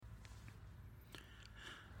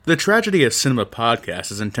The Tragedy of Cinema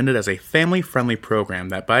podcast is intended as a family-friendly program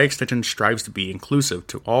that by extension strives to be inclusive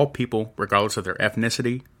to all people regardless of their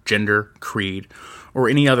ethnicity, gender, creed, or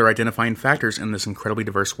any other identifying factors in this incredibly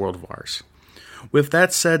diverse world of ours. With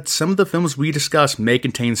that said, some of the films we discuss may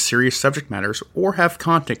contain serious subject matters or have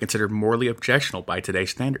content considered morally objectionable by today's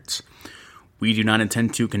standards. We do not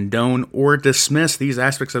intend to condone or dismiss these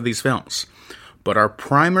aspects of these films, but our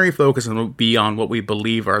primary focus will be on what we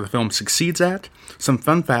believe the film succeeds at, some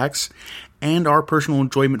fun facts, and our personal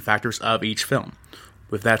enjoyment factors of each film.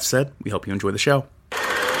 With that said, we hope you enjoy the show.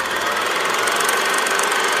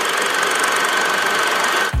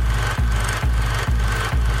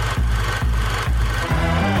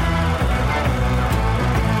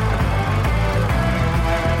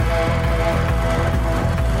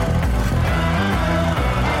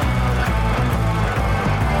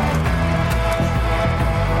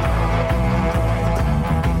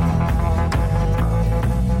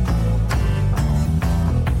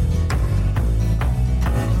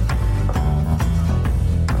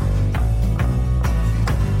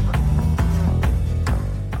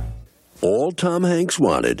 All Tom Hanks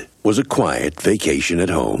wanted was a quiet vacation at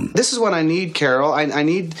home. This is what I need, Carol. I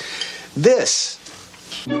need this.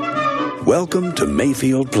 Welcome to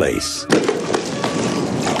Mayfield Place.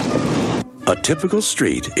 A typical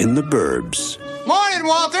street in the burbs. Morning,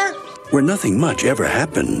 Walter. Where nothing much ever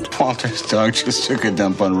happened. Walter's dog just took a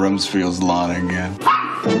dump on Rumsfield's lawn again.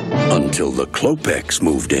 Until the Klopeks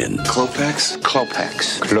moved in. Klopex?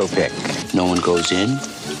 Klopex. Klopek. No one goes in,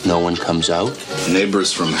 no one comes out.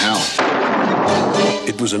 Neighbors from hell.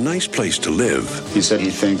 It was a nice place to live. He said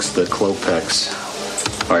he thinks the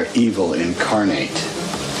Klopeks are evil incarnate.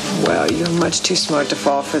 Well, you're much too smart to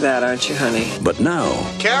fall for that, aren't you, honey? But now,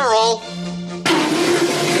 Carol!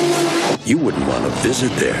 you wouldn't want to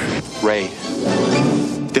visit there. Ray.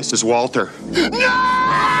 This is Walter.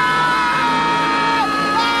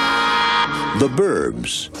 The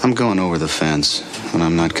Burbs. I'm going over the fence, and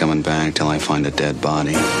I'm not coming back till I find a dead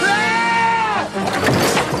body.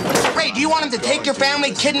 Ray, do you want him to take your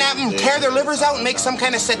family, kidnap them, tear their livers out, and make some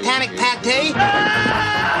kind of satanic pate?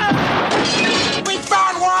 We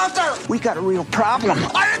found Walter! We got a real problem.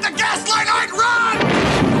 I hit the gas line, I'd run!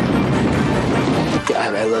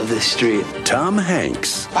 God, I love this street. Tom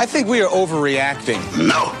Hanks. I think we are overreacting.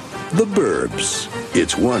 No! The Burbs.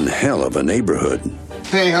 It's one hell of a neighborhood.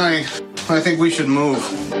 Hey, honey, I think we should move.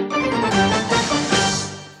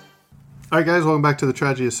 Alright guys, welcome back to the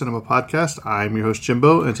Tragedy of Cinema podcast. I'm your host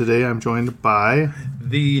Jimbo, and today I'm joined by...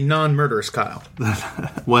 The non-murderous Kyle.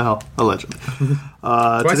 well, allegedly.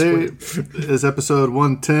 Today is episode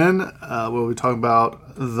 110, where we're talking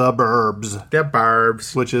about The Burbs. The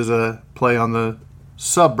Burbs. Which is a play on the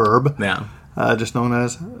suburb, Yeah. just known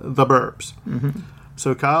as The Burbs. Mm-hmm.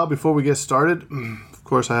 So Kyle, before we get started, of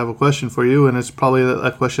course I have a question for you, and it's probably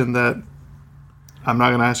a question that I'm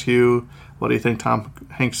not going to ask you... What do you think Tom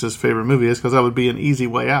Hanks' favorite movie is? Because that would be an easy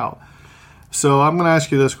way out. So I'm going to ask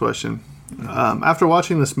you this question. After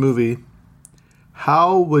watching this movie,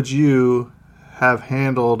 how would you have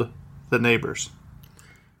handled the neighbors?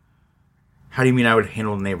 How do you mean I would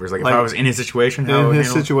handle the neighbors? Like if I was in his situation? How In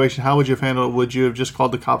his situation, how would you have handled it? Would you have just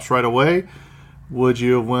called the cops right away? Would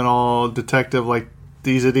you have went all detective like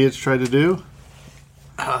these idiots tried to do?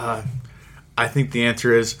 I think the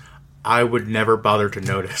answer is... I would never bother to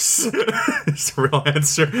notice. It's the real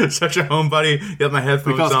answer. Such a homebody. You have my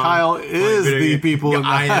headphones because on. Because Kyle is the people in the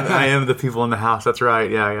house. I am the people in the house. That's right.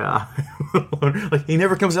 Yeah. Like, he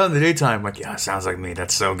never comes out in the daytime. Like, yeah, sounds like me.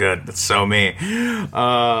 That's so good. That's so me.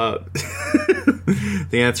 The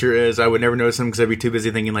answer is I would never notice him because I'd be too busy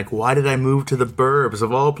thinking, like, why did I move to the burbs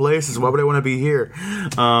of all places? Why would I want to be here?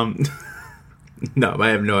 No, I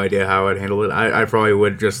have no idea how I'd handle it. I probably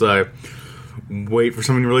would just, wait for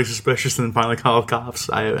something really suspicious and then finally call the cops.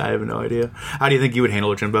 I have no idea. How do you think you would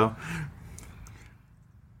handle it, Jimbo?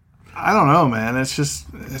 I don't know, man. It's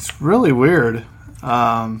really weird.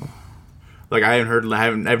 Like I've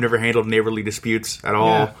never handled neighborly disputes at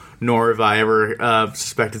all, nor have I ever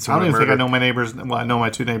suspected someone. I don't even think I know my neighbors. Well, I know my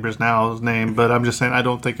two neighbors now's name, but I'm just saying I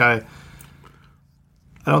don't think I've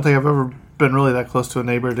ever been really that close to a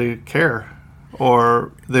neighbor to care.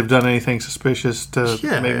 Or they've done anything suspicious to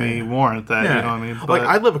make me warrant that, you know what I mean? But, like,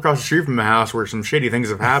 I live across the street from a house where some shady things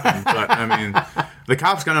have happened, but, I mean, the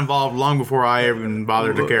cops got involved long before I even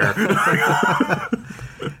bothered to care.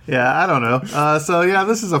 Yeah, I don't know.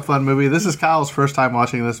 This is a fun movie. This is Kyle's first time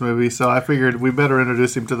watching this movie, so I figured we better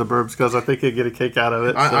introduce him to the Burbs because I think he'd get a kick out of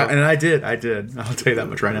it. I did. I'll tell you that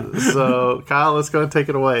much right now. So, Kyle, let's go and take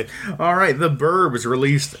it away. All right, The Burbs was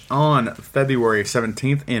released on February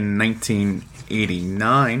 17th in 1980.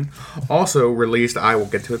 1989. Also released, I will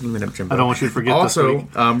get to it in a minute, Jimbo. I don't want you to forget also,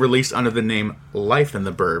 this week. released under the name Life in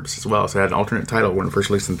the Burbs as well. So it had an alternate title when it first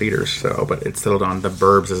released in theaters. So, but it's settled on The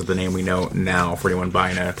Burbs as the name we know now for anyone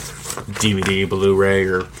buying a DVD, Blu-ray,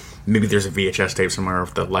 or maybe there's a VHS tape somewhere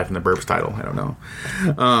with the Life in the Burbs title. I don't know.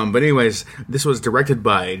 But anyways, this was directed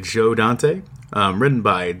by Joe Dante, written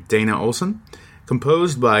by Dana Olson,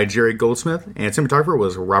 composed by Jerry Goldsmith, and cinematographer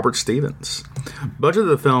was Robert Stevens. Budget of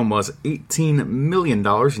the film was $18 million in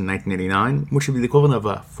 1989, which would be the equivalent of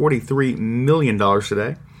 $43 million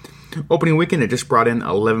today. Opening weekend, it just brought in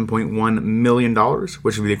 $11.1 million,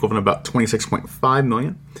 which would be the equivalent of about $26.5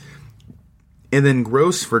 million. And then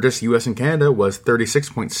gross for just US and Canada was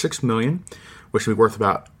 $36.6 million, which would be worth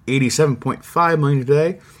about $87.5 million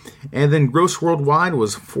today. And then gross worldwide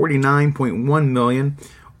was $49.1 million,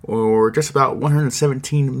 or just about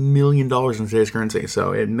 $117 million in today's currency.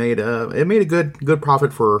 So it made a good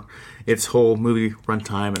profit for its whole movie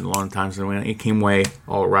runtime and long times. And it came away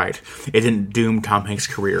all right. It didn't doom Tom Hanks'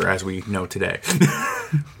 career as we know today.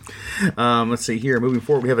 Let's see here. Moving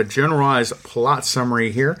forward, we have a generalized plot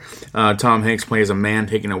summary here. Tom Hanks plays a man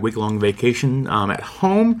taking a week-long vacation at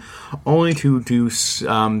home, only to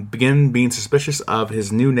begin being suspicious of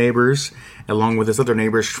his new neighbors, along with his other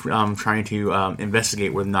neighbors trying to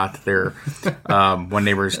investigate whether or not their one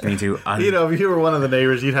neighbor is going to... if you were one of the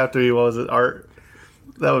neighbors, you'd have to be, what was it, Art?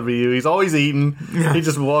 That would be you. He's always eating. Yeah. He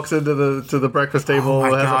just walks into the breakfast table,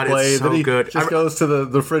 has a plate, so then he good. just goes to the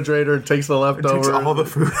refrigerator and takes the leftovers. Takes all the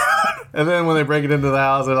food. And then when they break it into the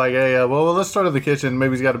house, they're like, hey, well, let's start in the kitchen.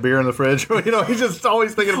 Maybe he's got a beer in the fridge. He's just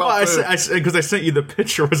always thinking about food. Because I sent you the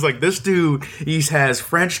picture. It was like, this dude, he has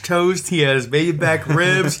French toast, he has baby back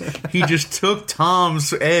ribs, he just took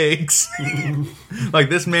Tom's eggs. Like,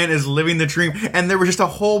 this man is living the dream. And there was just a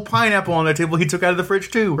whole pineapple on the table he took out of the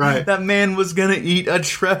fridge, too. Right. That man was going to eat a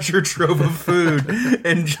treasure trove of food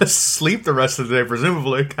and just sleep the rest of the day,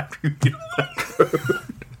 presumably, after you eat all that food.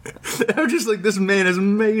 I'm just like, this man is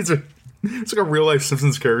amazing. It's like a real life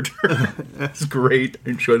Simpsons character. It's great.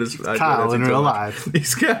 I enjoy this. Kyle in real life.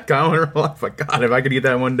 He's got Kyle in real life. Like, God, if I could eat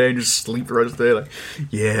that one day and just sleep the rest of the day, like,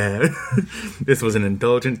 yeah, this was an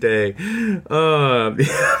indulgent day.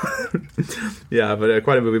 Yeah, but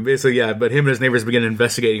quite a movie. Basically, yeah, but him and his neighbors begin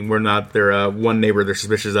investigating whether or not their one neighbor they're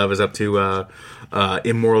suspicious of is up to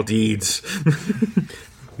immoral deeds.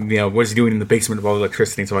 What's he doing in the basement of all the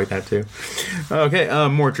electricity and stuff like that, too. Okay,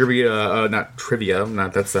 more trivia. Not trivia.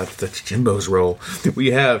 That's Jimbo's role. We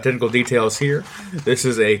have technical details here. This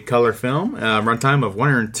is a color film. Runtime of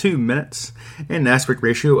 102 minutes. And an aspect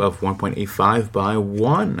ratio of 1.85 by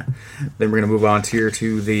 1. Then we're going to move on here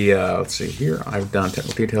to the, let's see here. I've done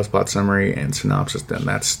technical details, plot summary, and synopsis, done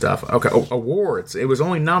that stuff. Okay, awards. It was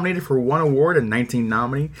only nominated for one award in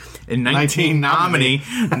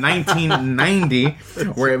 1990,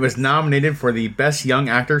 where it was nominated for the Best Young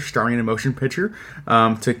Actor starring in a motion picture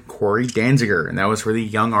to Corey Danziger, and that was for the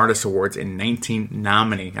Young Artist Awards in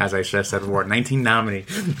 1990. As I said before, 1990.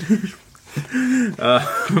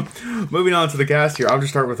 Moving on to the cast here, I'll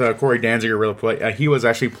just start with Corey Danziger real quick. He was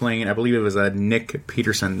actually playing, I believe it was Nick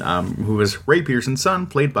Peterson, who was Ray Peterson's son,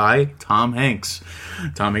 played by Tom Hanks.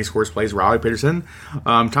 Tom Hanks, of course, plays Robbie Peterson.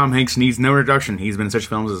 Tom Hanks needs no introduction. He's been in such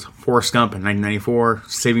films as Forrest Gump in 1994,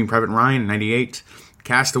 Saving Private Ryan in 1998,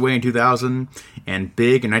 Castaway in 2000, and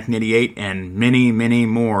Big in 1988, and many, many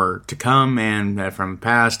more to come, and from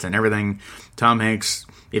past and everything. Tom Hanks,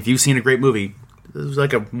 if you've seen a great movie, it was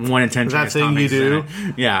like a 1 in 10 chance. That thing you do?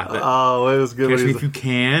 Yeah. Oh, it was good. Catch Me If You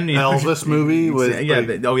Can. Elvis movie?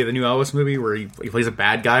 The new Elvis movie where he plays a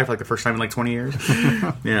bad guy for like the first time in like 20 years.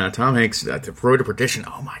 Yeah, Tom Hanks, The Road to Perdition.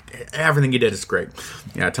 Oh my, everything he did is great.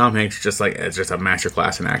 Yeah, Tom Hanks it's just a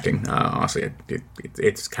masterclass in acting. Honestly,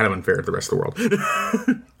 it's kind of unfair to the rest of the world.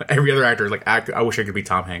 Every other actor is like, I wish I could be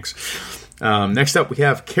Tom Hanks. Next up, we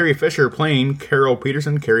have Carrie Fisher playing Carol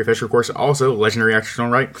Peterson. Carrie Fisher, of course, also legendary actress in her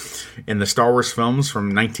own right in the Star Wars films from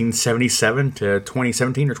 1977 to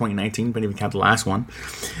 2017 or 2019, depending if you count the last one.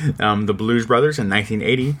 The Blues Brothers in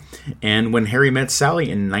 1980, and When Harry Met Sally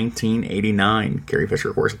in 1989. Carrie Fisher,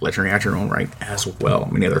 of course, legendary actress in her own right as well.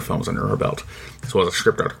 Many other films under her belt, as well as a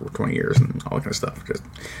script out for 20 years and all that kind of stuff.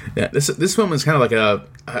 This film is kind of like a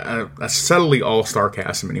subtly all-star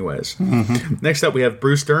cast in many ways. Mm-hmm. Next up, we have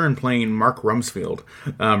Bruce Dern playing Mark Rumsfeld.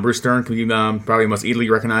 Bruce Dern can be probably most easily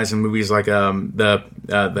recognized in movies like the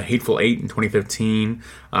Hateful Eight in 2015.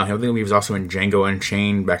 I think he was also in Django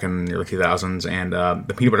Unchained back in the early 2000s, and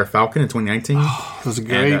the Peanut Butter Falcon in 2019. Oh, it was a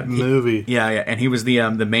great movie. Yeah, and he was the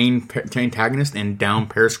main antagonist in Down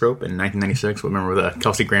Periscope in 1996. Remember with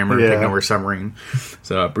Kelsey Grammer taking over a submarine.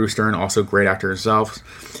 So Bruce Dern, also great actor himself.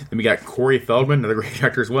 Then we got Corey Feldman, another great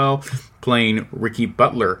actor as well, playing Ricky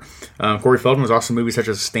Butler. Corey Feldman was also in movies such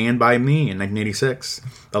as Stand By Me in 1986,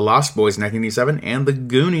 The Lost Boys in 1987, and The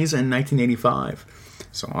Goonies in 1985.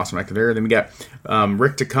 So awesome actor there. Then we got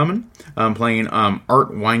Rick Ducommun playing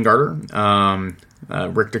Art Weingarter.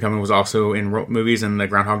 Rick Ducommun was also in movies in The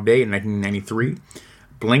Groundhog Day in 1993,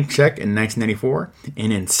 Blank Check in 1994,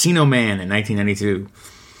 and Encino Man in 1992.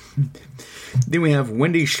 Then we have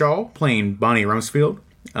Wendy Shaw playing Bonnie Rumsfeld.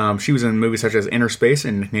 She was in movies such as Inner Space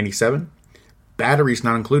in 1987, Batteries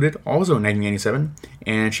Not Included, also in 1987,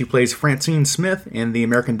 and she plays Francine Smith in The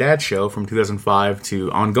American Dad Show from 2005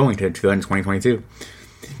 to ongoing to 2022.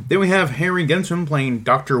 Then we have Harry Gensman playing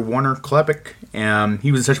Dr. Warner Klepek.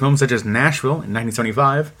 He was in such films such as Nashville in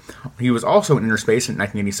 1975. He was also in Inner Space in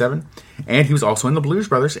 1987, and he was also in The Blues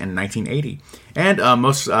Brothers in 1980. And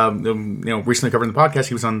recently covered in the podcast,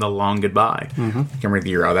 he was on The Long Goodbye. Can't remember the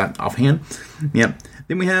year of that offhand. Yep.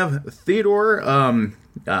 Then we have Theodore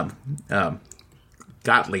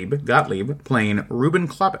Gottlieb playing Ruben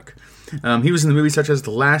Klopek. He was in the movies such as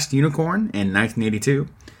The Last Unicorn in 1982,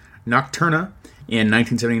 Nocturna in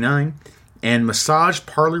 1979, and Massage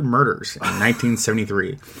Parlor Murders in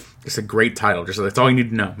 1973. It's a great title. Just that's all you need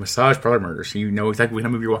to know. Massage Parlor Murders. You know exactly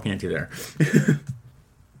what movie you're walking into there.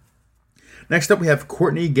 Next up, we have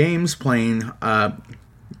Courtney Gaines playing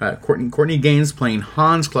Courtney Gaines playing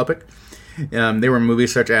Hans Klopek. They were in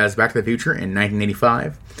movies such as Back to the Future in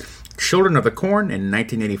 1985, Children of the Corn in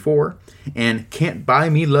 1984, and Can't Buy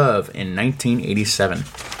Me Love in 1987.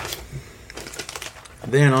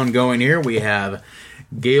 Then ongoing here, we have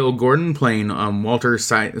Gail Gordon playing Walter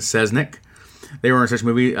Sesnick. They were in such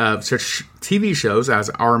TV shows as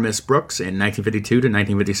Our Miss Brooks in 1952 to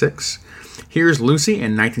 1956, Here's Lucy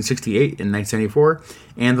in 1968 and 1974,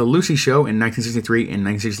 and The Lucy Show in 1963 and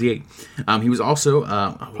 1968. He was also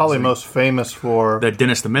probably most famous for the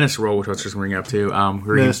Dennis the Menace role, which I was just bringing up too.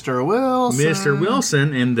 Mr. Wilson. Mr.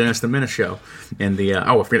 Wilson in Dennis the Menace Show. And the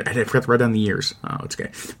I forgot to write down the years. Oh, it's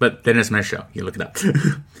okay. But Dennis the Menace Show. You look it up.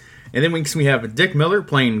 And then we have Dick Miller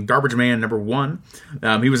playing Garbage Man number 1.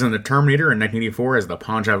 He was in The Terminator in 1984 as the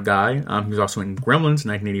pawn shop guy. He was also in Gremlins in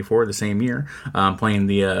 1984, the same year, playing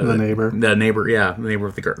the neighbor. The neighbor, yeah, the neighbor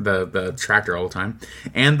with the tractor all the time.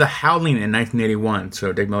 And The Howling in 1981.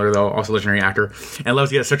 So Dick Miller, though, also a legendary actor, and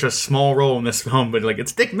loves to get such a small role in this film, but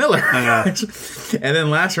it's Dick Miller. And then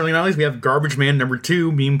last, certainly not least, we have Garbage Man number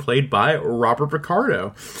 2 being played by Robert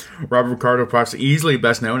Picardo. Robert Picardo, perhaps easily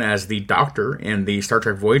best known as the Doctor in the Star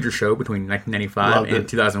Trek Voyager show between 1995 and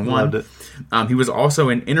 2001. Loved it. He was also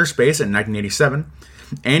in Inner Space in 1987,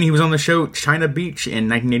 and he was on the show China Beach in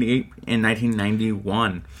 1988 and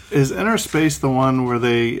 1991. Is Inner Space the one where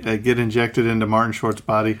they get injected into Martin Short's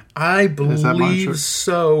body? I believe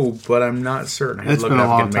so, but I'm not certain. It's been a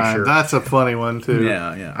long time. Sure. That's a funny one, too.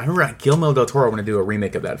 Yeah. I remember Guillermo del Toro wanted to do a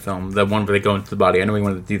remake of that film, the one where they go into the body. I know he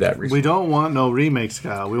wanted to do that recently. We don't want no remakes,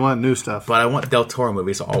 Kyle. We want new stuff. But I want del Toro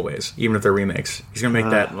movies always, even if they're remakes. He's gonna make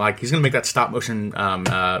that stop motion.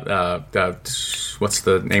 What's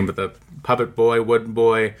the name of the puppet boy, wooden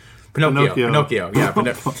boy? Pinocchio. Yeah.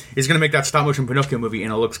 He's going to make that stop-motion Pinocchio movie,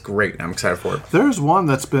 and it looks great. I'm excited for it. There's one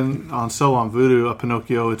that's been on sale on Vudu, a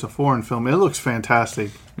Pinocchio. It's a foreign film. It looks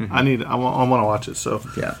fantastic. I want to watch it. So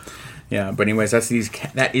yeah. But anyways,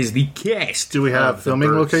 that is the cast. Do we have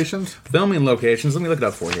filming locations? Filming locations. Let me look it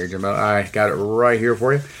up for you here, Jimbo. I got it right here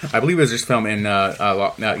for you. I believe it was just filmed in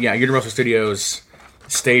Universal Studios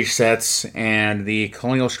stage sets and the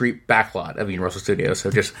Colonial Street backlot of Universal Studios. So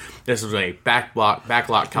this was a backlot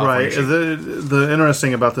California. Right. The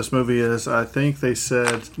interesting about this movie is I think they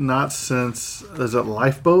said not since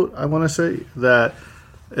Lifeboat, I want to say, that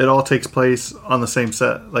it all takes place on the same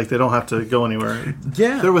set. Like they don't have to go anywhere.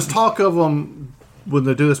 Yeah. There was talk of them when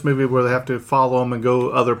they do this movie where they have to follow them and go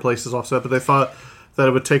other places offset, but they thought that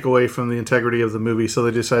it would take away from the integrity of the movie, so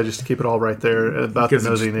they decided just to keep it all right there about the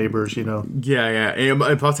nosy neighbors, Yeah.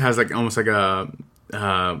 It plus has almost like a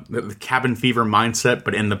the cabin fever mindset,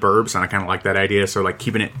 but in the burbs, and I kind of like that idea. So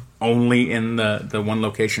keeping it only in the one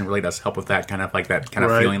location really does help with that kind of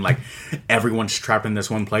feeling like everyone's trapped in this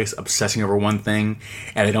one place, obsessing over one thing,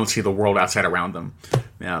 and they don't see the world outside around them.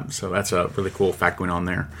 Yeah, so that's a really cool fact going on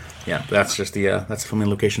there. Yeah, that's just that's filming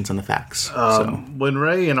locations and the facts. When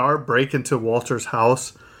Ray and Art break into Walter's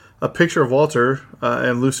house, a picture of Walter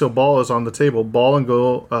and Lucille Ball is on the table. Ball and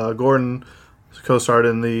Gordon co-starred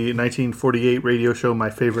in the 1948 radio show My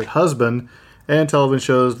Favorite Husband and television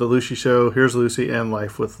shows The Lucy Show, Here's Lucy, and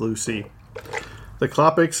Life with Lucy. The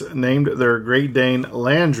Klopeks named their Great Dane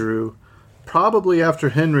Landru probably after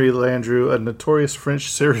Henry Landru, a notorious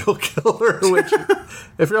French serial killer. Which,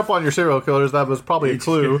 if you're up on your serial killers, that was probably a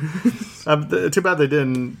clue. Too bad they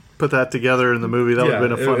didn't put that together in the movie. That would have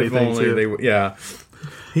been a funny thing too.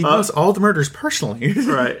 He knows all the murders personally.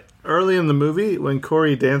 Right. Early in the movie, when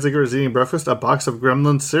Corey Danziger is eating breakfast, a box of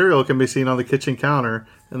Gremlins cereal can be seen on the kitchen counter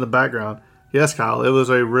in the background. Yes, Kyle, it was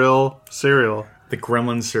a real cereal. The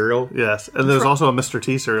Gremlins cereal? Yes. And there's also a Mr.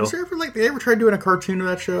 T cereal. Was there ever, they ever tried doing a cartoon of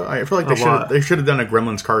that show? I feel like they should have done a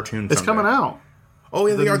Gremlins cartoon someday. It's coming out. Oh,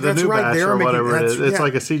 yeah, they are. That's right. They are making whatever it is. It's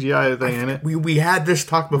like a CGI thing, isn't it? We had this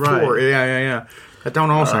talk before. Right. Yeah. That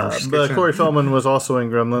don't also. But Corey Feldman was also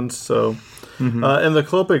in Gremlins, so... Mm-hmm. In the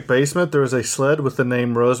Klopek basement, there is a sled with the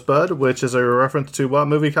name Rosebud, which is a reference to what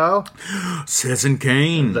movie, Kyle? Citizen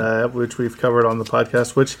Kane. Which we've covered on the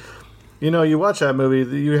podcast, which, you watch that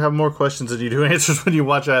movie, you have more questions than you do answers when you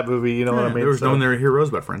watch that movie, you know what I mean? There was no one there to hear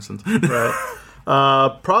Rosebud, for instance.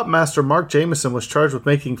 Right. Prop master Mark Jameson was charged with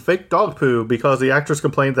making fake dog poo because the actors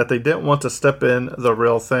complained that they didn't want to step in the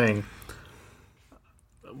real thing.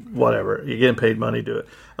 Whatever. You're getting paid money, do it.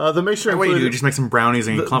 The mixture what do you do? Just make some brownies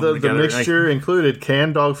and you clump them together. The mixture included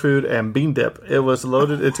canned dog food and bean dip. It was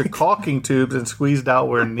loaded into caulking tubes and squeezed out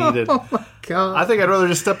where needed. Oh my God. I think I'd rather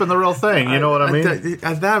just step in the real thing. You know what I mean?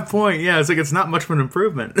 At that point, yeah, it's not much of an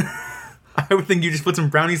improvement. I would think you just put some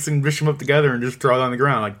brownies and dish them up together and just throw it on the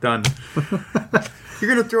ground, done.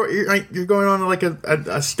 You're going on like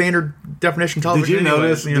a standard definition television. Did you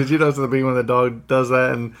notice? Did you notice at the beginning when the dog does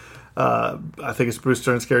that and? I think it's Bruce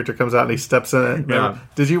Stern's character comes out and he steps in it. Yeah.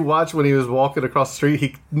 Did you watch when he was walking across the street?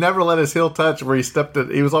 He never let his heel touch where he stepped it.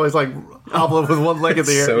 He was always like hobbling with one leg in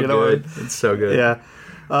the air. So good. It's so good. Yeah.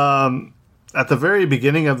 At the very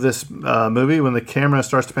beginning of this movie, when the camera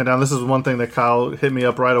starts to pan down, this is one thing that Kyle hit me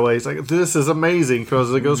up right away. He's like, "This is amazing,"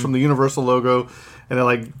 because it goes from the Universal logo and it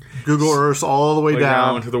like Google Earth all the way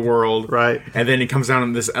down to the world, right? And then it comes down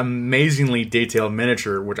in this amazingly detailed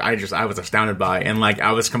miniature, which I was astounded by, and like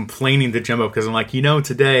I was complaining to Jimbo because I'm like,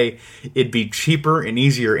 today it'd be cheaper and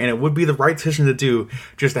easier, and it would be the right decision to do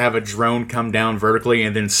just to have a drone come down vertically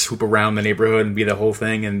and then swoop around the neighborhood and be the whole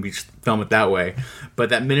thing and we just film it that way. But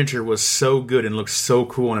that miniature was so good and looked so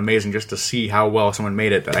cool and amazing just to see how well someone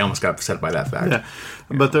made it that I almost got upset by that fact. Yeah.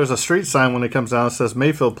 But there's a street sign when it comes down that says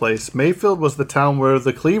Mayfield Place. Mayfield was the town where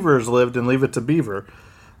the Cleavers lived in Leave It to Beaver.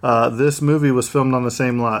 This movie was filmed on the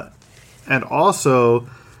same lot. And also,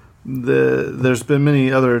 there's been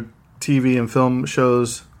many other TV and film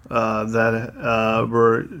shows that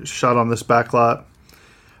were shot on this backlot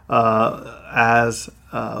as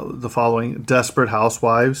the following: Desperate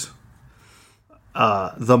Housewives,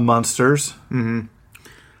 The Munsters. Mm-hmm.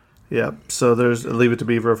 Yeah, so there's Leave It to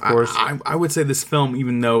Beaver, of course. I would say this film,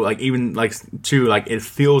 even though, it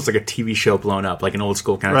feels like a TV show blown up, like an old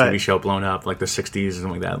school kind of TV show blown up, like the 60s or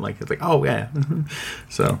something like that. Like, it's like, oh, yeah.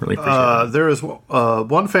 So, really appreciate it. There is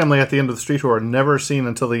one family at the end of the street who are never seen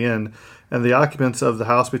until the end, and the occupants of the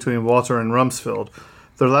house between Walter and Rumsfeld.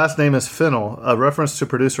 Their last name is Fennell, a reference to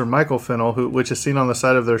producer Michael Fennell, which is seen on the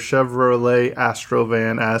side of their Chevrolet Astro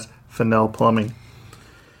van as Fennell Plumbing.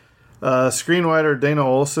 Screenwriter Dana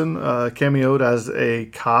Olson cameoed as a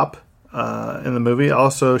cop in the movie.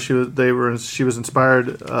 Also, she was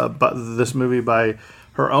inspired by this movie by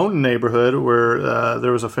her own neighborhood, where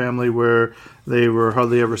there was a family where they were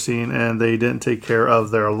hardly ever seen and they didn't take care of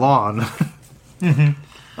their lawn. Mm-hmm.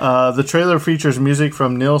 The trailer features music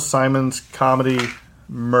from Neil Simon's comedy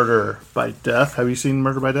Murder by Death. Have you seen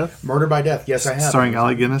Murder by Death? Murder by Death, yes, I have. Starring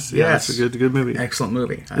Alec Guinness. Yeah, yes. It's a good movie. Excellent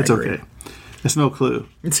movie. It's okay. It's no clue.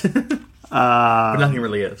 But nothing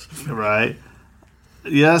really is. Right.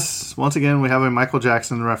 Yes, once again, we have a Michael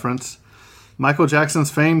Jackson reference. Michael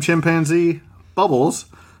Jackson's famed chimpanzee, Bubbles,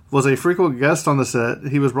 was a frequent guest on the set.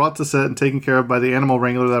 He was brought to set and taken care of by the animal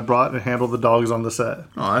wrangler that brought and handled the dogs on the set.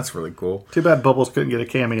 Oh, that's really cool. Too bad Bubbles couldn't get a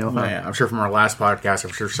cameo. Huh? Yeah, I'm sure from our last podcast,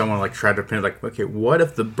 I'm sure someone tried to pin it okay, what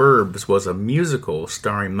if The Burbs was a musical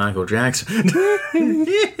starring Michael Jackson?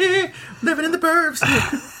 Living in the burbs.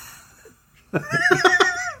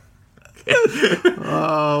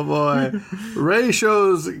 Oh boy. Ray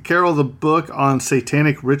shows Carol the book on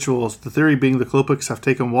satanic rituals, the theory being the Klopeks have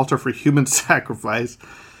taken Walter for human sacrifice.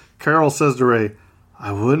 Carol says to Ray,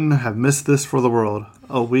 "I wouldn't have missed this for the world.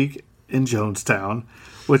 A week in Jonestown,"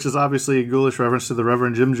 which is obviously a ghoulish reference to the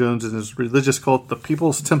Reverend Jim Jones and his religious cult, the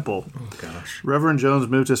People's Temple. Oh gosh. Reverend Jones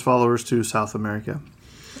moved his followers to South America.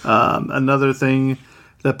 Another thing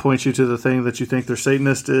that points you to the thing that you think they're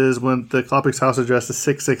Satanist is when the Klopeks house address is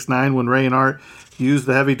 669. When Ray and Art use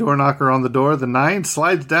the heavy door knocker on the door, the 9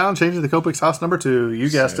 slides down, changing the Klopeks house number 2.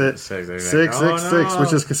 You guessed it. 666,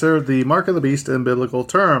 which is considered the mark of the beast in biblical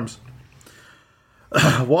terms.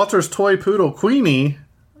 Walter's toy poodle, Queenie,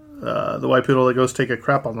 the white poodle that goes take a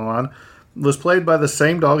crap on the lawn, was played by the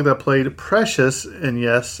same dog that played Precious in,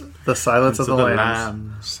 yes, The Silence of the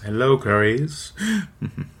Lambs. Hello, Currys.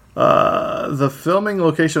 The filming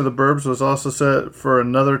location of The Burbs was also set for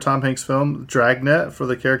another Tom Hanks film, Dragnet, for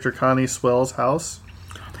the character Connie Swell's house.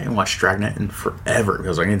 I haven't watched Dragnet in forever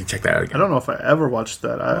because I need to check that out again. I don't know if I ever watched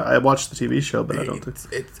that. I watched the TV show, but I don't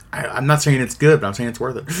think... I'm not saying it's good, but I'm saying it's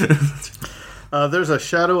worth it. There's a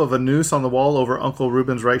shadow of a noose on the wall over Uncle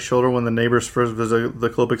Reuben's right shoulder when the neighbors first visit the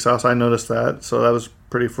Klopek's house. I noticed that, so that was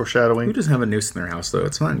pretty foreshadowing. Who doesn't have a noose in their house, though?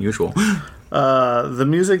 It's not unusual. The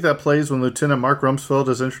music that plays when Lieutenant Mark Rumsfeld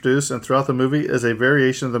is introduced and throughout the movie is a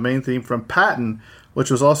variation of the main theme from Patton, which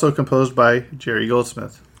was also composed by Jerry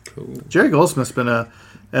Goldsmith. Cool. Jerry Goldsmith's been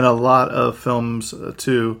in a lot of films,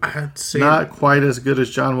 too. Not quite as good as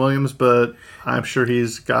John Williams, but I'm sure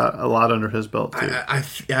he's got a lot under his belt, too.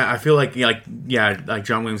 I feel like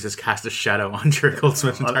John Williams has cast a shadow on Jerry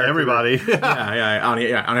Goldsmith's on everybody. on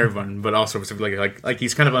everyone, but also specifically like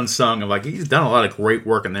he's kind of unsung. Of he's done a lot of great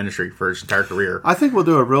work in the industry for his entire career. I think we'll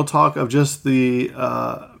do a real talk of just the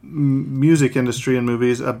music industry and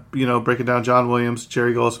movies. Breaking down John Williams,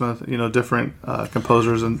 Jerry Goldsmith, different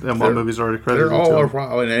composers and what movies are already credited. They're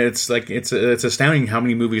all and it's it's astounding how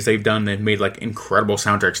many movies they've done that made incredible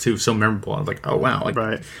soundtracks too, so memorable. I was oh wow,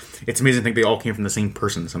 right. It's amazing to think they all came from the same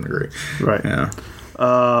person to some degree. Right. Yeah.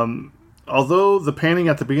 Although the painting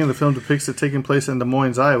at the beginning of the film depicts it taking place in Des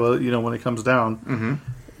Moines, Iowa, when it comes down,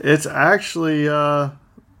 it's actually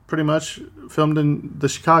pretty much filmed in the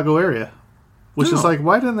Chicago area. Which is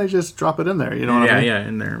why didn't they just drop it in there? You know what I mean? Yeah,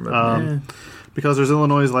 in there. But, because there's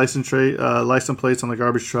Illinois license plates on the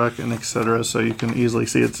garbage truck and etc. So you can easily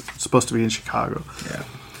see it's supposed to be in Chicago. Yeah.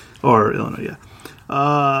 Or Illinois, yeah.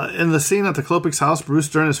 In the scene at the Klopek's house, Bruce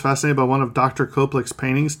Dern is fascinated by one of Dr. Koplik's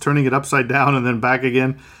paintings, turning it upside down and then back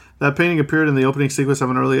again. That painting appeared in the opening sequence of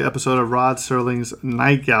an early episode of Rod Serling's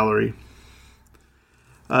Night Gallery.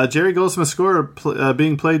 Jerry Goldsmith's score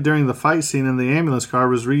being played during the fight scene in the ambulance car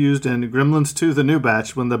was reused in Gremlins 2: The New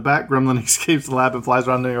Batch when the Bat Gremlin escapes the lab and flies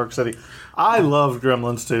around New York City. I love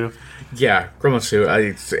Gremlins 2. Yeah, Gremlins 2.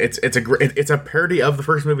 It's a parody of the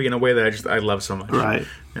first movie in a way that I love so much. Right.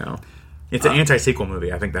 It's an anti-sequel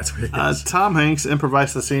movie. I think that's what it is. Tom Hanks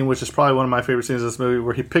improvised the scene, which is probably one of my favorite scenes of this movie,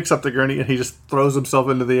 where he picks up the gurney and he just throws himself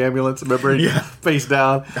into the ambulance, remember? Face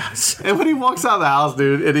down. And when he walks out of the house,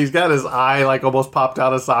 dude, and he's got his eye almost popped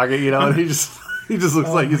out of socket, and he just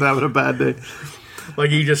looks like he's having a bad day. Like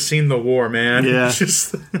he just seen the war, man. Yeah.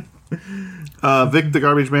 Vic the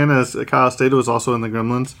Garbage Man, as Kyle stated, was also in the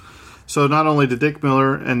Gremlins. So not only did Dick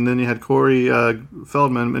Miller, and then you had Corey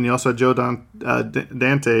Feldman, and you also had Joe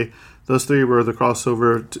Dante. Those three were the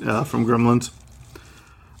crossover from Gremlins.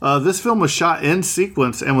 This film was shot in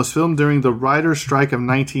sequence and was filmed during the writer's strike of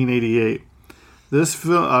 1988.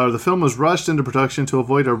 The film was rushed into production to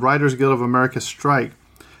avoid a Writers Guild of America strike.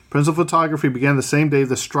 Principal photography began the same day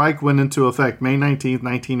the strike went into effect, May 19,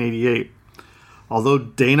 1988. Although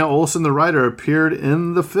Dana Olson, the writer, appeared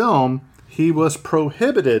in the film, he was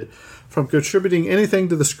prohibited from contributing anything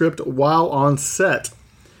to the script while on set.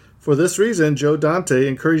 For this reason, Joe Dante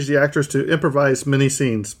encouraged the actors to improvise many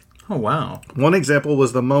scenes. Oh, wow. One example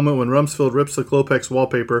was the moment when Rumsfeld rips the Klopek's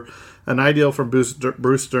wallpaper, an ideal from Bruce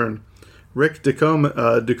Dern. Rick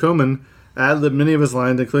Ducommun ad-libbed many of his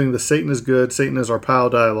lines, including the "Satan is good, Satan is our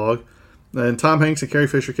pal" dialogue. And Tom Hanks and Carrie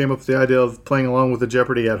Fisher came up with the idea of playing along with the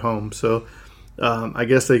Jeopardy at home. So I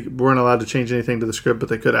guess they weren't allowed to change anything to the script, but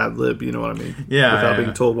they could ad-lib, you know what I mean? Yeah. Without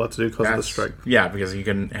being told what to do because of the strike. Yeah, because you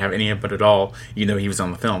couldn't have any input at all. He was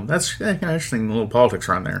on the film. That's kind of interesting, little politics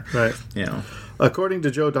around there. Right. According to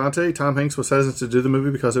Joe Dante, Tom Hanks was hesitant to do the movie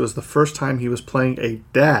because it was the first time he was playing a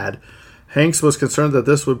dad. Hanks was concerned that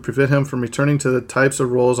this would prevent him from returning to the types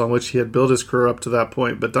of roles on which he had built his career up to that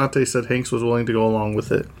point, but Dante said Hanks was willing to go along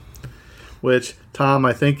with it. Which, Tom,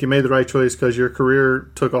 I think you made the right choice because your career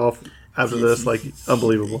took off after this,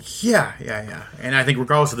 unbelievable. Yeah. And I think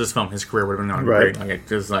regardless of this film, his career would have been great.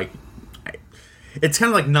 It's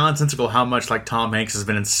kind of nonsensical how much Tom Hanks has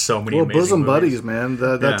been in so many amazing Bosom movies. Buddies, man.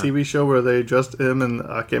 That TV show where they dressed him and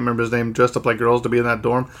I can't remember his name, dressed up like girls to be in that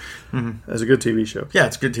dorm. Mm-hmm. It's a good TV show. Yeah,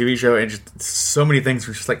 it's a good TV show, and just so many things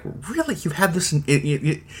were just really, you had this.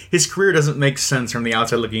 His career doesn't make sense from the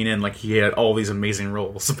outside looking in. He had all these amazing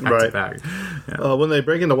roles back to back. Yeah. When they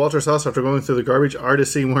break into Walter's house after going through the garbage, Art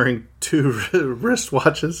is seen wearing 2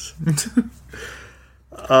 wristwatches.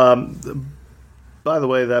 By the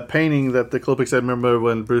way, that painting that the Klopek said, remember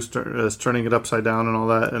when Bruce is turning it upside down and all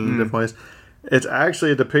that in different ways, it's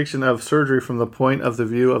actually a depiction of surgery from the point of the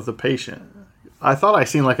view of the patient. I thought I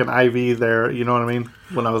seen an IV there, you know what I mean,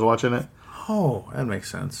 when I was watching it. Oh, that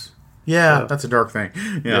makes sense. Yeah, that's a dark thing.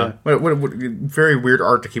 Yeah. What very weird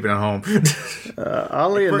art to keep it at home.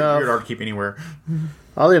 Oddly enough, weird art to keep anywhere.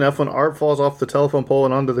 Oddly enough, when Art falls off the telephone pole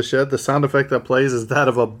and onto the shed, the sound effect that plays is that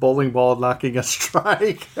of a bowling ball knocking a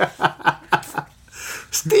strike.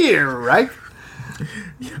 Steer, right?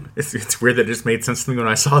 It's weird that it just made sense to me when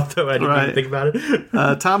I saw it, though. I didn't even think about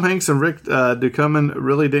it. Tom Hanks and Rick Ducommun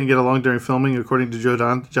really didn't get along during filming, according to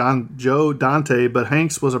Joe Dante, but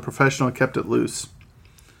Hanks was a professional and kept it loose.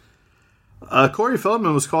 Corey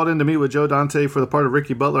Feldman was called in to meet with Joe Dante for the part of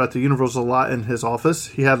Ricky Butler at the Universal lot in his office.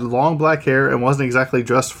 He had long black hair and wasn't exactly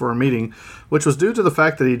dressed for a meeting, which was due to the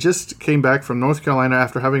fact that he just came back from North Carolina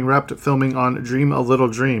after having wrapped filming on Dream a Little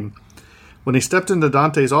Dream. When he stepped into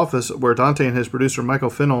Dante's office, where Dante and his producer Michael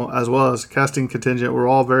Fennell, as well as casting contingent, were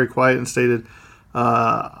all very quiet and stated,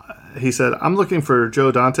 he said, "I'm looking for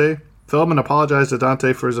Joe Dante." Feldman apologized to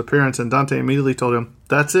Dante for his appearance, and Dante immediately told him,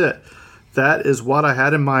 "That's it. That is what I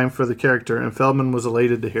had in mind for the character," and Feldman was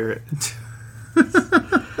elated to hear it.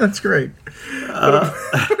 That's great.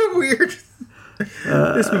 Weird.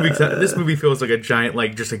 This movie feels like a giant,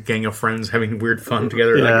 like just a gang of friends having weird fun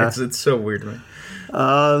together. Yeah. Like it's so weird, man.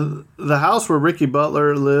 The house where Ricky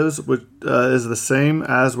Butler lives, which is the same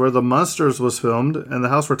as where The Munsters was filmed, and the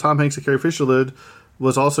house where Tom Hanks and Carrie Fisher lived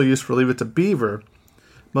was also used for Leave It to Beaver.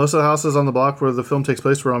 Most of the houses on the block where the film takes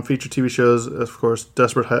place were on featured TV shows, of course,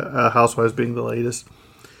 Desperate Housewives being the latest.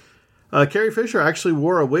 Carrie Fisher actually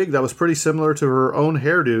wore a wig that was pretty similar to her own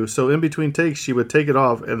hairdo, so in between takes she would take it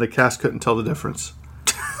off, and the cast couldn't tell the difference.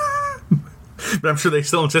 But I'm sure they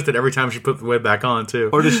still insisted every time she put the wig back on, too.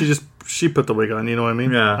 Or did she put the wig on, you know what I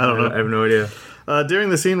mean? Yeah, I don't know. I have no idea. During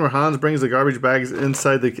the scene where Hans brings the garbage bags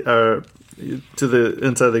inside the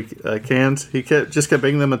cans, he kept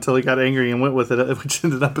banging them until he got angry and went with it, which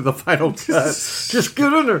ended up in the final cut. Just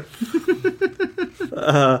get in there.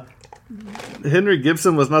 Henry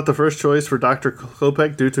Gibson was not the first choice for Dr.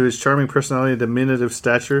 Klopek due to his charming personality and diminutive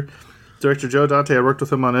stature. Director Joe Dante had worked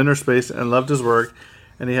with him on Inner Space and loved his work,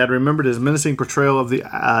 and he had remembered his menacing portrayal of the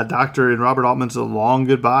Doctor in Robert Altman's A Long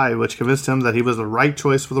Goodbye, which convinced him that he was the right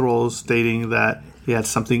choice for the role, stating that he had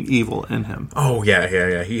something evil in him. Oh,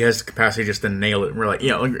 yeah. He has the capacity just to nail it. And we're like,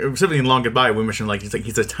 specifically in Long Goodbye, we mentioned,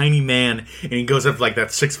 he's a tiny man, and he goes up like that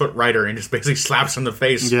 6-foot rider and just basically slaps him in the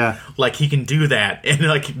face. Yeah. Like, he can do that. And,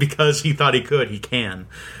 because he thought he could, he can.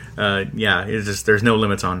 It's just, there's no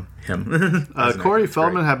limits on him. Corey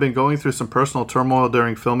Feldman had been going through some personal turmoil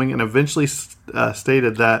during filming and eventually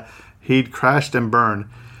stated that he'd crashed and burned.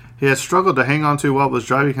 He had struggled to hang on to what was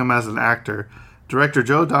driving him as an actor. Director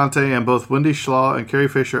Joe Dante and both Wendy Schlaw and Carrie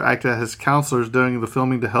Fisher acted as counselors during the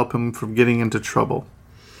filming to help him from getting into trouble.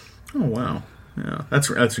 Oh, wow. Yeah, that's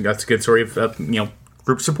a good story of,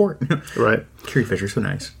 group support. Right. Carrie Fisher's so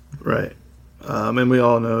nice. Right. And we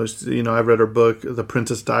all know, I've read her book, The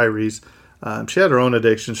Princess Diaries. She had her own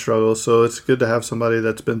addiction struggles, so it's good to have somebody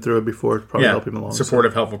that's been through it before to probably help him along.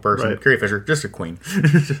 Supportive, helpful person. Right. Carrie Fisher, just a queen.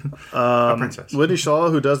 A princess. Wendy Shaw,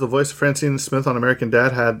 who does the voice of Francine Smith on American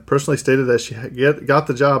Dad, had personally stated that she got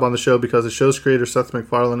the job on the show because the show's creator, Seth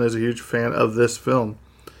MacFarlane, is a huge fan of this film.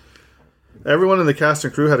 Everyone in the cast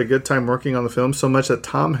and crew had a good time working on the film, so much that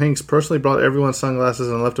Tom Hanks personally brought everyone sunglasses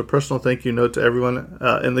and left a personal thank you note to everyone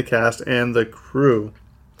in the cast and the crew.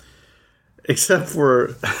 Except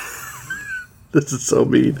for... This is so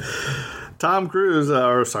mean. Tom Cruise.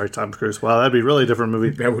 Wow, that'd be a really different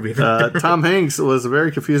movie. That would be. Tom Hanks was very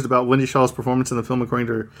confused about Wendy Shaw's performance in the film, according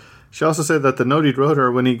to her. She also said that the note he wrote her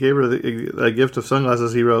when he gave her the gift of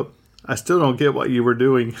sunglasses, he wrote, "I still don't get what you were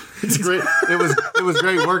doing. It's great. It was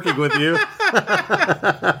great working with you."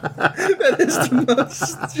 That is the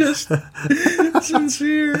most just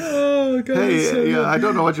sincere. Oh God! Hey, I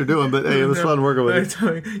don't know what you're doing, but hey, it was fun working with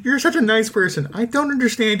you. You're such a nice person. I don't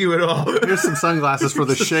understand you at all. Here's some sunglasses for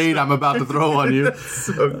the shade I'm about to throw on you.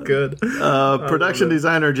 So good. Production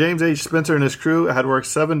designer James H. Spencer and his crew had worked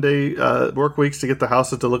 7-day work weeks to get the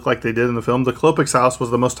houses to look like they did in the film. The Klopek's house was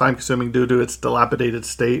the most time-consuming due to its dilapidated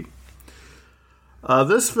state.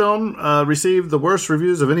 This film received the worst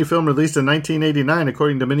reviews of any film released in 1989,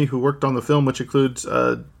 according to many who worked on the film, which includes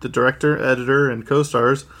the director, editor, and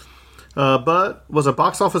co-stars, but was a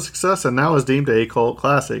box office success and now is deemed a cult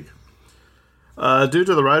classic. Due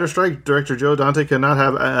to the writer's strike, director Joe Dante could not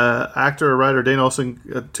have actor or writer Dane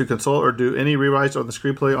Olsen to consult or do any rewrites on the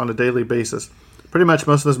screenplay on a daily basis. Pretty much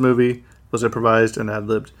most of this movie was improvised and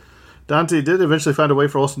ad-libbed. Dante did eventually find a way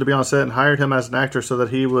for Olsen to be on set and hired him as an actor so that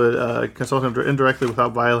he would consult him indirectly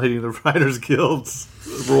without violating the Writers Guild's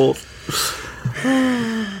rules.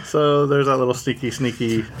 So there's that little sneaky.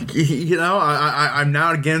 You know, I'm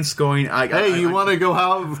not against going. Hey, you want to go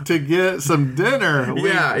out to get some dinner?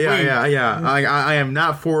 Yeah. I am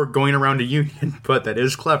not for going around a union, but that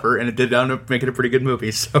is clever, and it did end up making a pretty good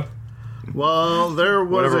movie. So, well, there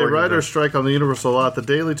was a writer's strike on the Universal lot. The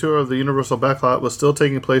daily tour of the Universal backlot was still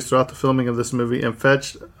taking place throughout the filming of this movie, and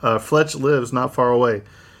Fletch lives not far away.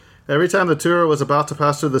 Every time the tour was about to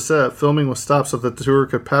pass through the set, filming was stopped so that the tour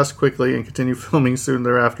could pass quickly and continue filming soon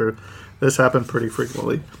thereafter. This happened pretty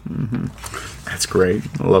frequently. Mm-hmm. That's great.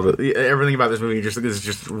 I love it. Everything about this movie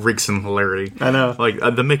just reeks in hilarity. I know. Like,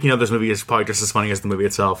 the making of this movie is probably just as funny as the movie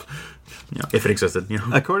itself, if it existed.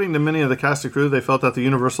 According to many of the cast and crew, they felt that the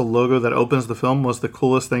Universal logo that opens the film was the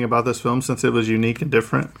coolest thing about this film since it was unique and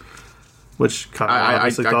different. Which Kyle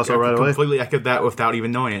obviously thought so right away. I completely echoed that without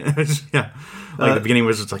even knowing it. Yeah. Like, the beginning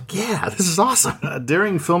was just like, yeah, this is awesome.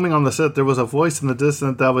 During filming on the set, there was a voice in the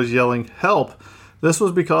distance that was yelling, "Help!" This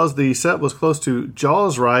was because the set was close to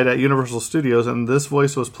Jaws ride at Universal Studios, and this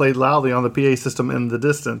voice was played loudly on the PA system in the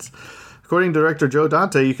distance. According to director Joe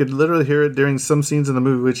Dante, you could literally hear it during some scenes in the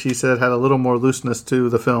movie, which he said had a little more looseness to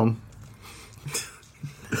the film.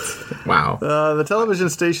 Wow. The television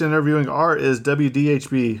station interviewing Art is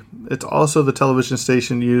WDHB. It's also the television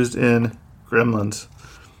station used in Gremlins.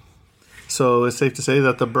 So it's safe to say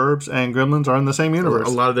that the Burbs and Gremlins are in the same universe.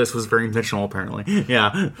 A lot of this was very intentional, apparently.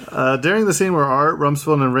 Yeah. During the scene where Art,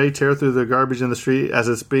 Rumsfeld, and Ray tear through the garbage in the street as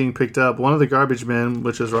it's being picked up, one of the garbage men,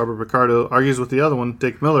 which is Robert Picardo, argues with the other one,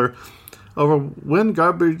 Dick Miller, over when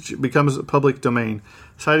garbage becomes public domain,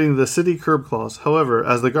 citing the city curb clause. However,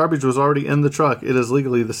 as the garbage was already in the truck, it is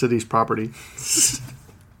legally the city's property.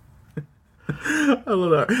 I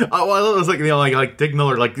love that. I love it. It's like Dick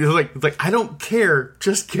Miller, it's like I don't care,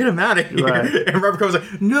 just get him out of here. Right. And Robert Cole's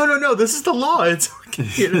like, no, this is the law. It's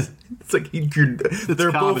like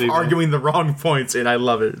they're comedy, both arguing the wrong points, and I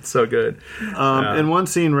love it. It's so good. In one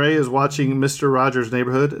scene, Ray is watching Mr. Rogers'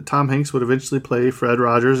 Neighborhood. Tom Hanks would eventually play Fred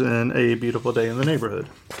Rogers in A Beautiful Day in the Neighborhood.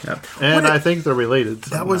 Yep. And I think they're related.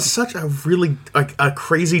 That was such a really a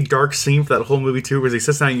crazy dark scene for that whole movie too, where he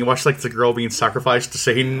sits down and you watch like the girl being sacrificed to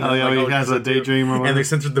Satan. Oh yeah, he has a daydream or whatever. And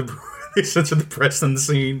they censored the Preston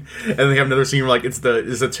scene, and then they have another scene where like it's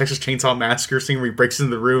the Texas Chainsaw Massacre scene where he breaks into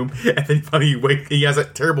the room, and then finally he has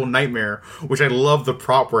that terrible nightmare, which I love the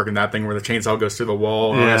prop work in that thing where the chainsaw goes through the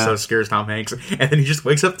wall and so it scares Tom Hanks, and then he just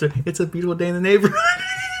wakes up to It's a Beautiful Day in the Neighborhood.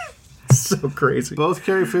 So crazy. Both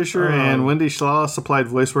Carrie Fisher and Wendy Schlaw supplied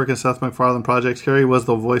voice work in Seth MacFarlane projects. Carrie was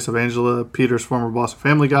the voice of Angela, Peter's former boss of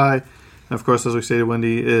Family Guy, and of course, as we stated,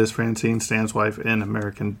 Wendy is Francine Stan's wife in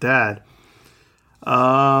American Dad.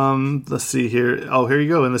 Let's see here. Oh, here you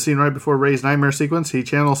go. In the scene right before Ray's nightmare sequence, he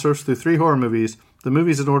channel surfs through 3 horror movies. The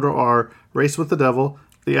movies in order are Race with the Devil,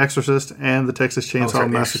 The Exorcist, and The Texas Chainsaw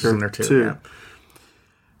Massacre 2. Yeah.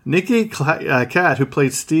 Nikki Katt, who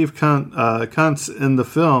played Steve Kuntz in the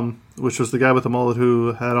film, which was the guy with the mullet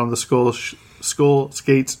who had on the Skull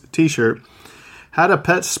Skates t-shirt, had a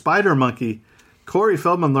pet spider monkey. Corey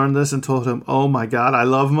Feldman learned this and told him, "Oh my God, I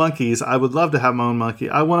love monkeys. I would love to have my own monkey.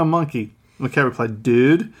 I want a monkey." McKay replied,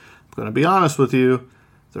 "Dude, I'm going to be honest with you.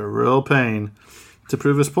 They're a real pain." To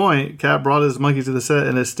prove his point, Cat brought his monkey to the set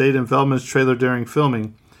and it stayed in Feldman's trailer during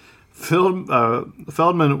filming.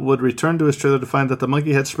 Feldman would return to his trailer to find that the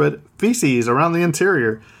monkey had spread feces around the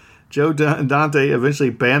interior. Joe Dante eventually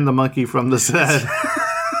banned the monkey from the set.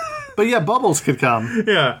 But yeah, Bubbles could come.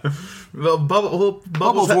 Yeah. Well,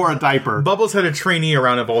 Bubbles wore a diaper. Bubbles had a trainee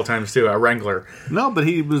around at all times too, a wrangler. No, but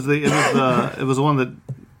it was the one that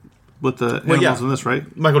with the animals in this,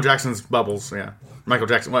 right? Michael Jackson's Bubbles, yeah. Michael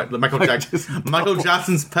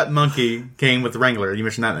Jackson's pet monkey came with the Wrangler. You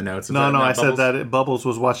mentioned that in the notes. No, I said that Bubbles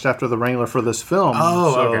was watched after the Wrangler for this film.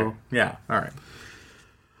 Oh, okay. Yeah, all right.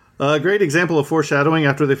 A great example of foreshadowing.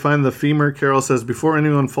 After they find the femur, Carol says, "Before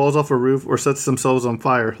anyone falls off a roof or sets themselves on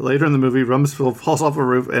fire." Later in the movie, Rumsfeld falls off a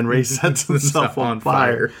roof and Ray sets himself on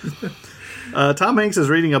fire. Tom Hanks is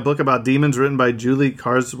reading a book about demons written by Julie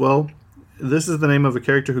Carswell. This is the name of a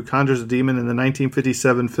character who conjures a demon in the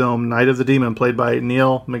 1957 film Night of the Demon, played by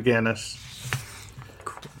Neil McGannis.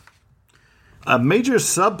 A major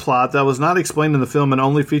subplot that was not explained in the film and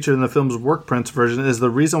only featured in the film's work prints version is the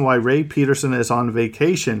reason why Ray Peterson is on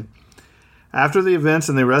vacation. After the events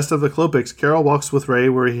and the arrest of the Klopeks, Carol walks with Ray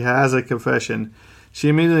where he has a confession. She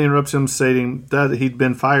immediately interrupts him, stating that he'd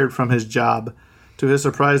been fired from his job. To his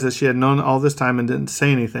surprise, that she had known all this time and didn't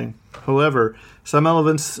say anything. However, some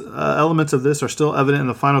elements of this are still evident in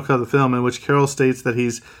the final cut of the film, in which Carol states that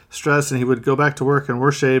he's stressed and he would go back to work in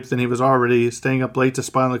worse shape than he was already, staying up late to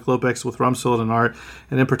spy on the Klopeks with Rumsfeld and Art,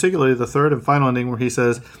 and in particular the third and final ending where he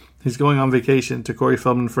says, He's going on vacation to Corey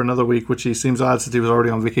Feldman for another week, which he seems odd since he was already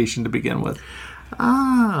on vacation to begin with.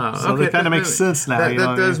 So okay. that kind of makes sense now.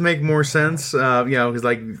 That does make more sense.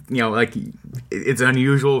 Because it's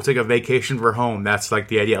unusual to take a vacation for home. That's like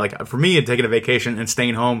the idea. Like for me, taking a vacation and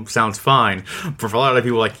staying home sounds fine. But for a lot of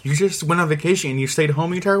people, like you just went on vacation and you stayed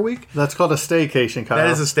home the entire week. That's called a staycation, Kyle. That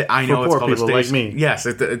is a stay. I know for it's poor called people a like stay. me. Yes,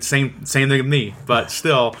 it's same thing with me. But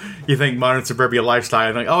still, you think modern suburbia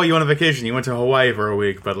lifestyle. Like, oh, you went on vacation. You went to Hawaii for a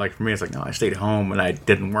week. But like for me, it's like no, I stayed home and I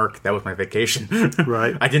didn't work. That was my vacation.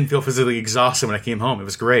 Right. I didn't feel physically exhausted when I came home. It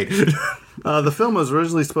was great. The film was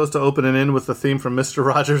originally supposed to open and end with the theme from Mr.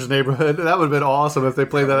 Rogers' Neighborhood. That would have been awesome if they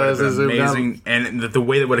played that as a zoom amazing, down. and the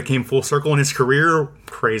way that would have came full circle in his career,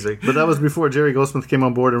 crazy. But that was before Jerry Goldsmith came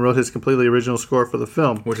on board and wrote his completely original score for the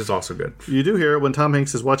film. Which is also good. You do hear it when Tom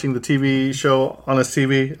Hanks is watching the TV show on his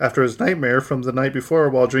TV after his nightmare from the night before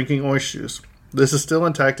while drinking orange juice. This is still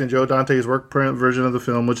intact in Joe Dante's work print version of the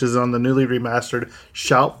film, which is on the newly remastered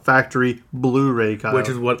Shout Factory Blu-ray, Kyle. Which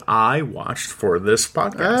is what I watched for this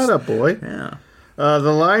podcast. Attaboy. Yeah.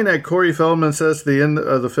 The line that Corey Feldman says at the end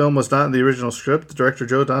of the film was not in the original script. The director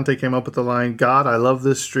Joe Dante came up with the line, "God, I love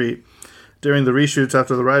this street," during the reshoots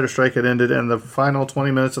after the writer's strike had ended, and the final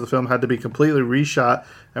 20 minutes of the film had to be completely reshot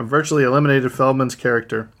and virtually eliminated Feldman's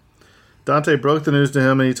character. Dante broke the news to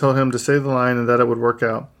him, and he told him to say the line and that it would work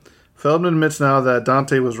out. Feldman admits now that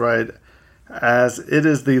Dante was right, as it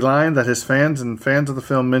is the line that his fans and fans of the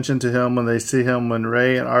film mention to him when they see him when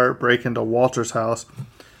Ray and Art break into Walter's house.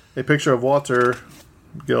 A picture of Walter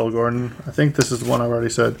Gil Gordon. I think this is the one I've already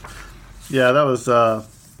said. Yeah, that was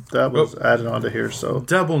added onto here. So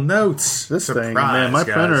double notes. This Surprise, thing, man, my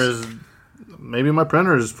guys. printer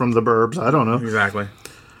is from the burbs. I don't know. Exactly.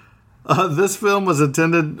 This film was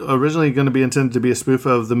originally going to be intended to be a spoof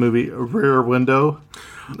of the movie Rear Window.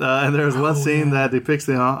 And there's one scene that depicts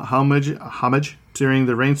the homage during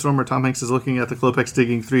the rainstorm where Tom Hanks is looking at the Klopeks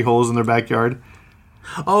digging 3 holes in their backyard.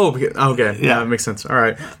 Oh, okay. Yeah, that makes sense. All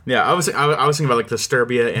right. Yeah, I was thinking about like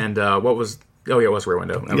Disturbia and what was... Oh, yeah, it was Rear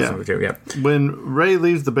Window. That was too, yeah. When Ray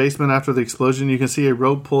leaves the basement after the explosion, you can see a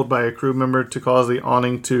rope pulled by a crew member to cause the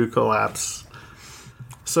awning to collapse.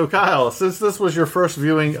 So, Kyle, since this was your first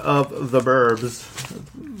viewing of The Burbs,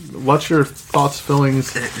 what's your thoughts,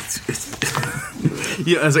 feelings?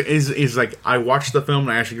 Yeah, it's like I watched the film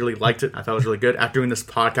and I actually really liked it. I thought it was really good. After doing this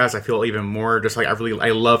podcast, I feel even more just like I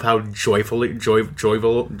love how jovial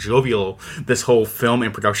this whole film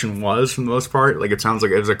and production was for the most part. Like it sounds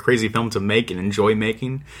like it was a crazy film to make and enjoy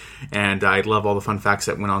making, and I love all the fun facts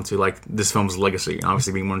that went on to like this film's legacy. And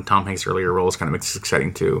obviously, being one of Tom Hanks' earlier roles kind of makes it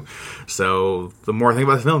exciting too. So the more I think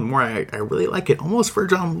about the film, the more I really like it. Almost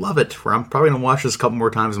verge on love it. Where I'm probably gonna watch this a couple more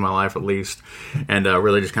times in my life at least, and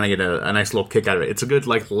really just kind of get a nice little kick out of it. It's a good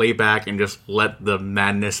like lay back and just let the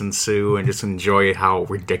madness ensue and just enjoy how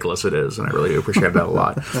ridiculous it is, and I really do appreciate that a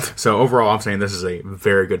lot. So overall, I'm saying this is a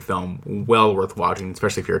very good film, well worth watching,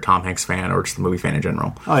 especially if you're a Tom Hanks fan or just a movie fan in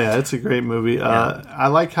general. Oh yeah, it's a great movie. I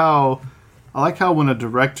like how when a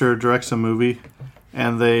director directs a movie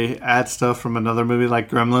and they add stuff from another movie like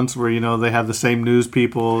Gremlins, where they have the same news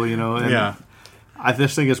people, and I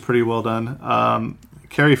just think it's pretty well done.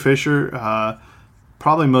 Carrie Fisher,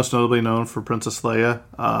 probably most notably known for Princess Leia.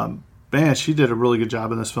 Man, she did a really good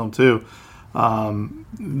job in this film too.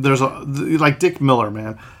 There's like Dick Miller,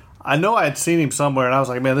 man. I know I had seen him somewhere, and I was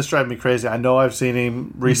like, man, this drives me crazy. I know I've seen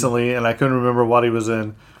him recently, and I couldn't remember what he was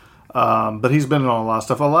in. But he's been in a lot of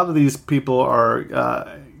stuff. A lot of these people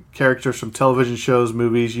are characters from television shows,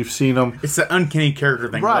 movies. You've seen them. It's the uncanny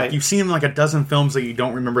character thing, right? Like, you've seen like a dozen films that you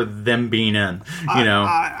don't remember them being in.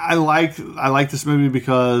 I like this movie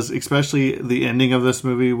because, especially the ending of this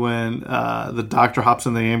movie, when the doctor hops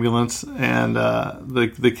in the ambulance and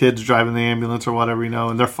the kids driving the ambulance or whatever,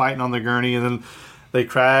 and they're fighting on the gurney, and then they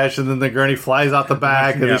crash, and then the gurney flies out the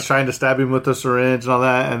back, and he's trying to stab him with the syringe and all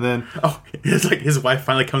that, and then... Oh, it's like his wife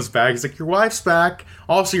finally comes back. He's like, your wife's back.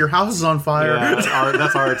 Also, your house is on fire. Yeah,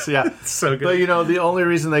 that's Art's, yeah. It's so good. But, the only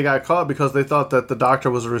reason they got caught because they thought that the doctor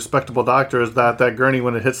was a respectable doctor is that gurney,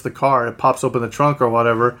 when it hits the car, it pops open the trunk or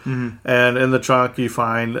whatever, and in the trunk you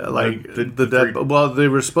find, like, the dead... Well, they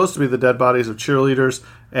were supposed to be the dead bodies of cheerleaders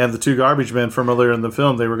and the 2 garbage men from earlier in the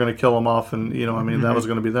film. They were going to kill them off, and, that was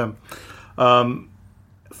going to be them.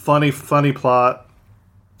 Funny plot,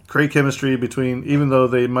 great chemistry between, even though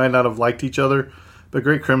they might not have liked each other, but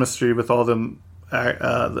great chemistry with all them.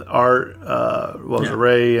 Art,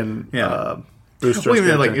 Ray and Bruce. Well,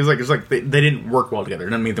 it's like they didn't work well together. It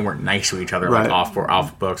doesn't mean they weren't nice to each other, right. like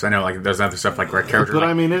off books. I know, like there's other stuff like where characters,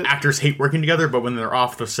 but like, actors hate working together, but when they're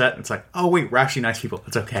off the set, it's like, oh wait, we're actually nice people.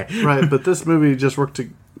 It's okay, right? But this movie just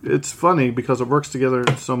it's funny because it works together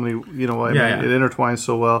in so many, you know, it intertwines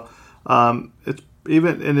so well.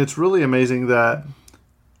 It's really amazing that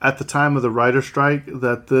at the time of the writer's strike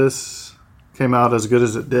that this came out as good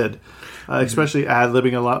as it did. Especially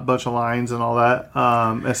ad-libbing a bunch of lines and all that,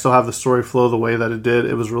 and still have the story flow the way that it did.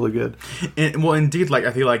 It was really good. And, well, indeed, like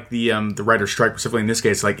I feel like the writer's strike, specifically in this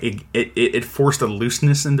case, like it forced a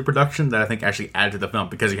looseness into production that I think actually added to the film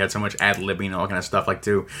because you had so much ad-libbing and all kind of stuff. Like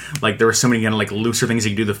too, like there were so many kind of like looser things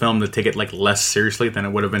you could do the film to take it like less seriously than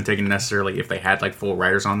it would have been taken necessarily if they had like full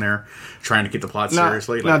writers on there trying to keep the plot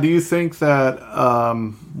seriously. Now, do you think that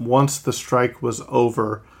once the strike was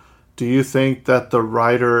over, do you think that the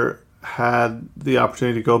writer had the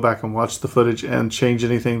opportunity to go back and watch the footage and change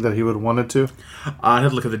anything that he would have wanted to? I'd have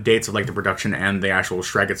to look at the dates of like the production and the actual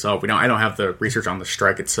strike itself. I don't have the research on the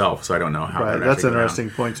strike itself, so I don't know how. Right, that's an interesting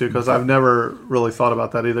point too, because I've never really thought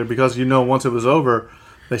about that either. Because once it was over,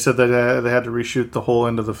 they said that they had to reshoot the whole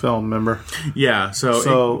end of the film. Remember? Yeah.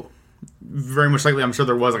 So very much likely, I'm sure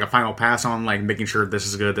there was like a final pass on like making sure this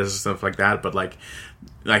is good, this is stuff like that. But like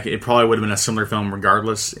it probably would have been a similar film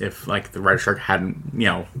regardless if like the writer's strike hadn't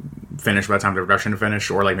finished by the time the production finished,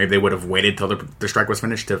 or like maybe they would have waited till the strike was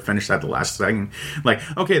finished to finish that the last second. Like,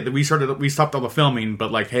 okay, we stopped all the filming,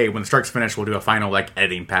 but like, hey, when the strike's finished, we'll do a final like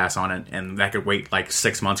editing pass on it, and that could wait like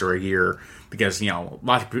 6 months or a year because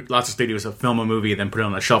lots of studios will film a movie, then put it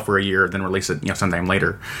on the shelf for a year, then release it sometime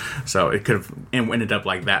later. So it could have ended up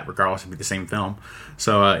like that, regardless of the same film.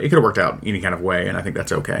 So it could have worked out any kind of way, and I think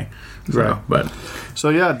that's okay. So, right. So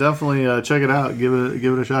yeah, definitely check it out. Give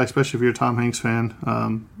it a shot, especially if you're a Tom Hanks fan.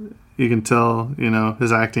 You can tell,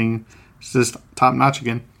 his acting is just top notch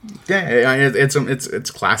again. Yeah,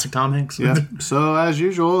 it's classic Tom Hanks. Yeah. So as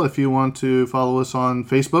usual, if you want to follow us on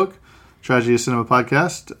Facebook, Tragedy of Cinema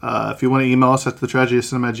Podcast. If you want to email us at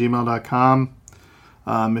thetragedyofcinema@gmail.com.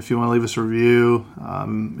 If you want to leave us a review,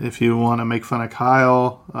 if you want to make fun of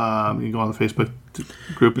Kyle, you can go on the Facebook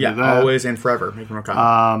group and do that. Always and forever. Make fun of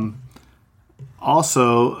Kyle.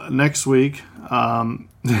 Also, next week,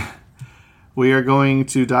 we are going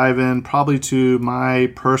to dive in probably to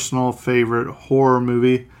my personal favorite horror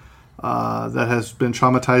movie that has been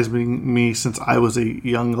traumatizing me since I was a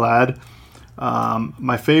young lad.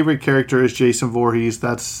 My favorite character is Jason Voorhees.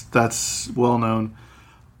 That's well known.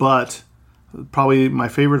 But probably my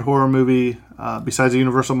favorite horror movie, besides the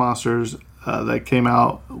Universal Monsters, that came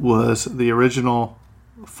out was the original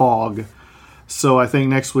Fog. So I think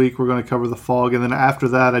next week we're going to cover The Fog, and then after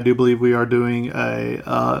that, I do believe we are doing a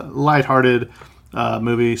lighthearted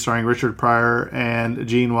movie starring Richard Pryor and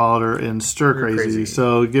Gene Wilder in Stir Crazy.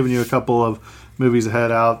 So giving you a couple of movies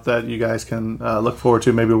ahead out that you guys can look forward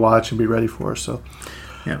to, maybe watch and be ready for. So,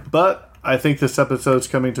 yeah. But I think this episode's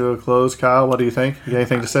coming to a close. Kyle, what do you think? You got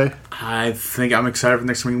anything to say? I think I'm excited for the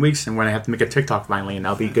next coming weeks, and when I have to make a TikTok finally, and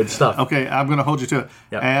that'll be good stuff. Okay, I'm going to hold you to it.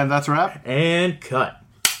 Yep. And that's a wrap. And cut.